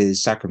 And that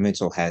is,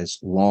 Sacramento has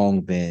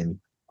long been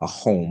a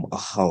home, a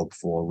hub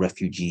for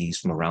refugees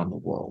from around the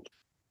world.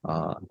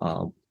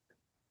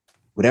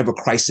 Whatever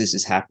crisis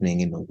is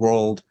happening in the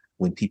world,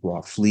 when people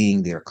are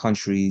fleeing their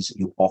countries,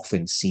 you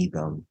often see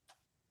them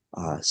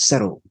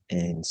settle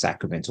in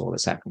Sacramento or the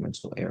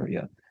Sacramento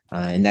area.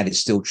 And that is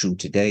still true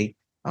today.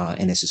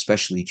 And it's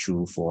especially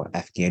true for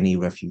Afghani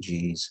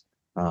refugees,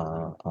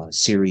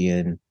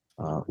 Syrian,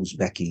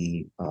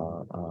 Uzbeki,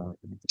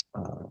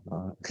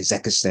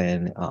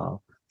 Kazakhstan,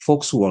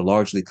 folks who are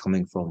largely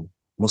coming from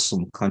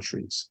Muslim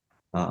countries.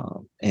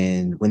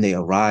 And when they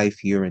arrive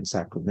here in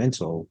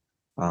Sacramento,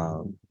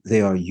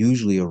 they are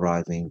usually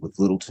arriving with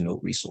little to no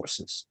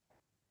resources.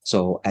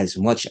 So as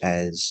much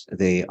as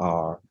they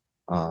are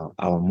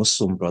our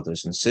Muslim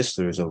brothers and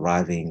sisters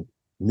arriving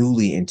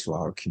newly into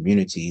our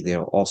community, they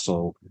are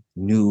also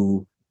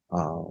new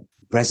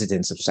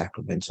residents of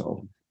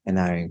Sacramento. And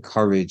I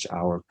encourage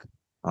our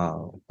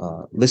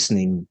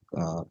listening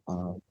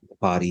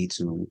body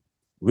to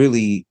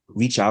really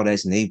reach out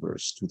as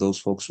neighbors to those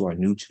folks who are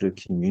new to the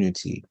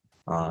community,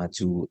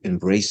 to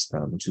embrace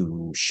them,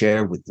 to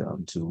share with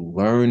them, to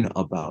learn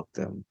about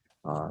them,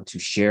 to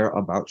share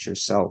about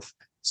yourself,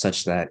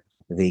 such that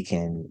they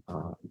can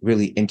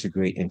really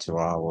integrate into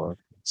our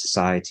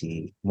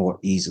society more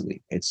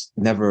easily. It's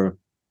never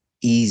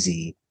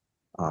easy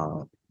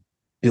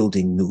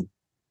building new,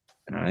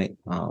 right?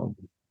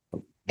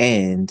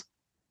 And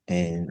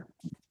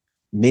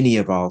many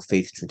of our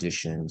faith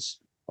traditions,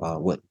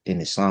 what in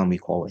Islam we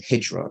call a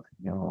hijrah,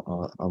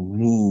 a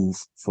move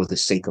for the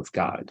sake of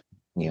God,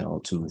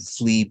 to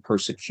flee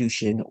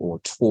persecution or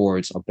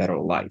towards a better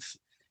life,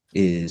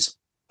 is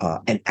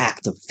an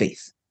act of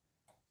faith.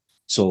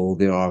 So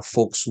there are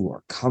folks who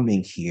are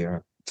coming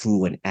here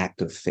through an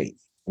act of faith,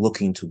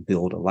 looking to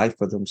build a life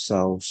for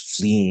themselves,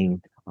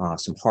 fleeing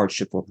some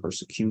hardship or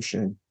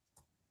persecution,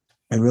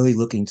 and really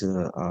looking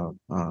to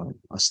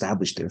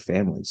establish their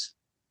families.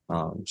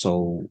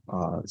 So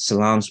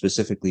Salam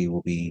specifically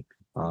will be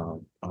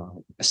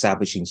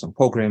establishing some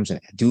programs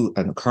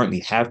and currently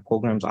have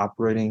programs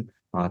operating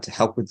to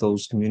help with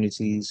those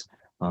communities.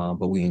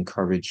 But we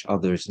encourage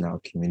others in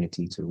our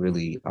community to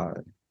really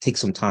take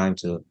some time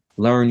to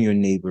learn your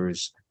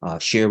neighbors,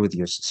 share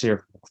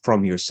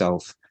from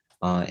yourself,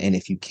 and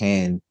if you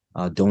can,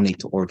 donate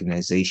to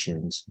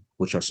organizations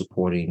which are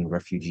supporting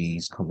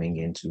refugees coming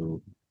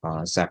into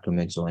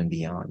Sacramento and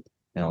beyond.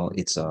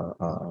 It's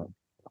a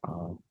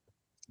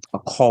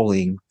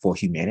calling for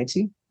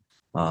humanity,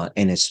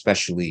 and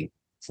especially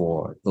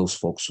for those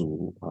folks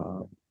who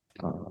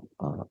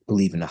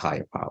believe in a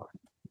higher power.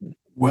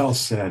 Well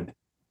said.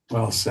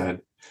 Well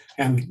said.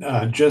 And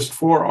just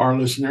for our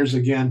listeners,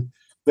 again,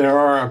 there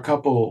are a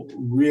couple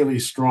really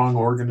strong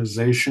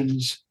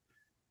organizations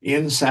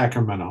in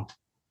Sacramento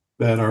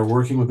that are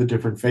working with the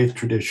different faith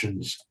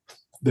traditions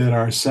that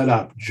are set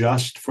up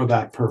just for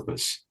that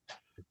purpose.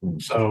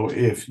 So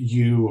if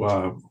you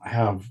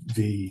have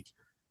the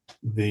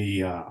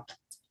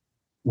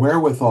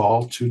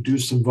wherewithal to do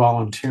some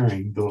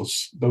volunteering,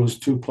 those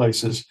two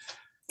places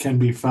can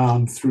be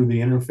found through the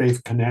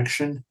Interfaith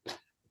Connection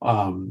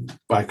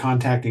by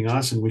contacting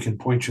us, and we can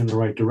point you in the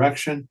right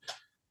direction.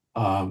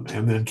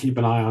 And then keep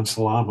an eye on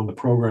Salam on the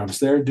programs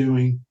they're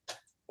doing,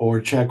 or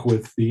check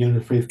with the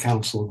Interfaith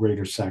Council of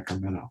Greater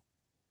Sacramento.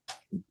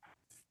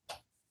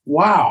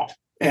 Wow.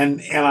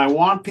 And I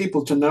want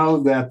people to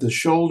know that the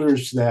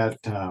shoulders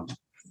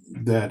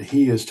that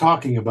he is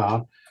talking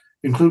about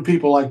include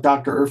people like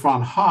Dr.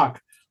 Irfan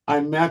Haq. I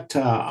met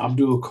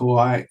Abdul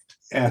Kawai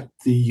at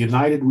the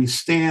United We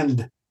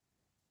Stand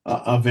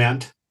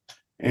event,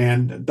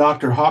 and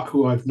Dr. Haq,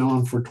 who I've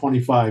known for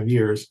 25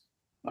 years,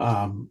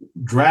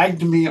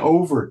 dragged me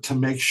over to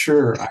make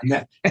sure I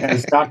met,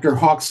 as Dr.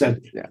 Hawk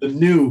said, the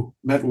new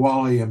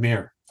Metwali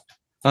Amir.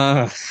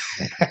 I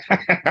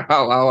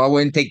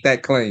wouldn't take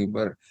that claim,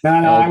 but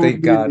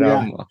thank God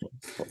I'm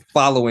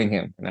following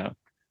him now.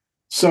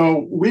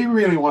 So we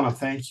really want to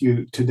thank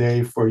you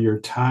today for your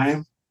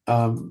time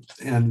and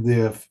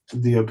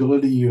the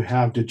ability you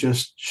have to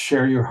just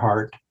share your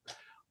heart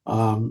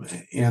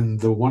and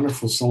the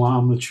wonderful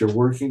Salam that you're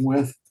working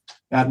with.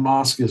 That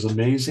mosque is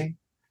amazing,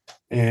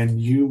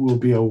 and you will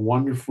be a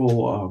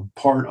wonderful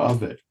part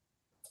of it.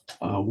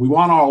 We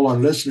want all our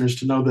listeners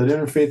to know that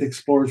Interfaith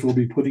Explorers will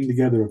be putting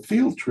together a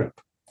field trip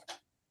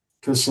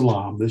to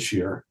Salam this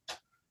year.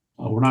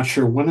 We're not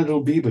sure when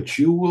it'll be, but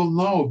you will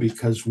know,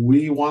 because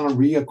we want to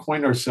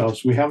reacquaint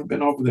ourselves. We haven't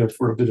been over there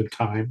for a bit of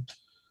time.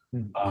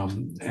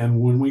 And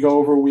when we go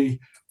over, we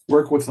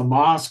work with the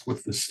mosque,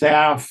 with the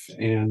staff,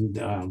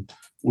 and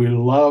we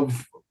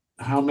love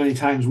how many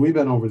times we've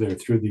been over there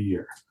through the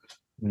year.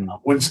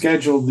 When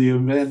scheduled, the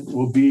event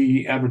will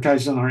be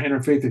advertised on our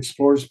Interfaith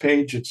Explorers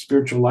page at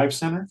Spiritual Life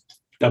Center,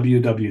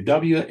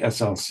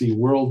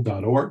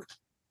 www.slcworld.org.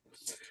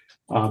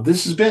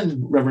 This has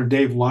been Reverend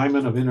Dave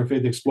Lyman of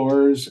Interfaith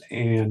Explorers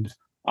and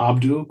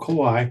Abdul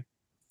Kawai,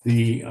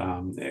 the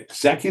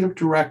Executive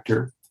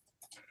Director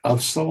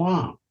of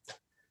Salam.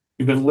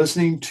 You've been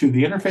listening to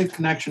the Interfaith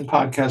Connection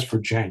podcast for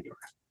January.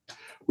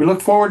 We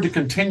look forward to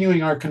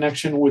continuing our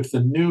connection with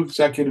the new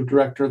Executive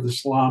Director of the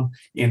Salam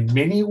in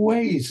many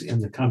ways in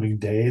the coming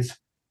days,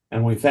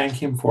 and we thank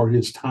him for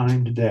his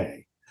time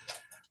today.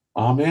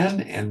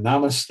 Amen and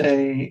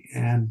namaste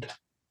and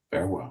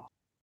farewell.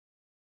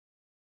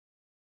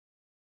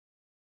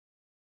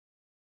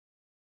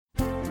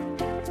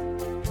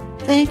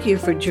 Thank you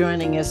for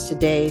joining us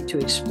today to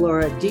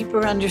explore a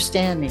deeper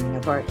understanding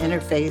of our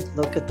interfaith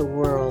look at the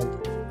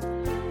world.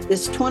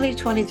 This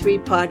 2023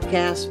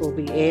 podcast will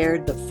be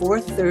aired the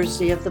fourth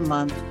Thursday of the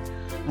month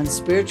on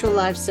Spiritual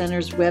Life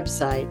Center's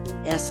website,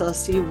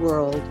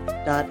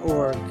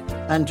 slcworld.org,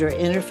 under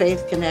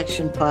Interfaith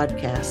Connection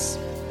Podcasts.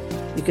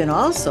 You can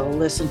also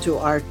listen to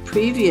our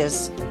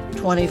previous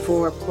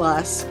 24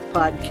 plus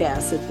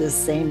podcasts at this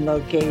same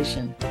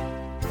location.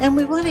 And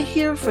we want to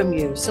hear from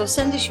you, so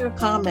send us your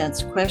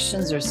comments,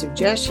 questions, or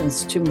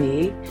suggestions to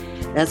me.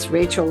 That's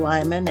Rachel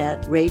Lyman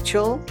at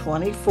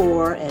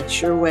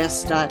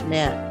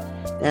rachel24@surewest.net.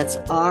 That's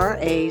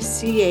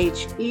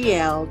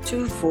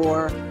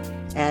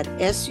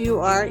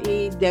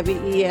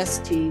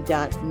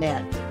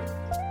RACHEL24@SUREWEST.net.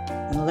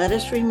 And let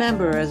us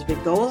remember as we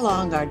go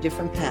along our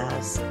different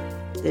paths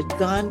that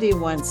Gandhi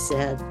once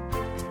said,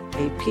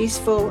 "A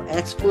peaceful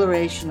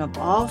exploration of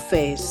all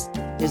faiths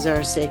is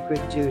our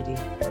sacred duty."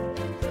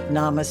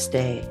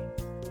 Namaste.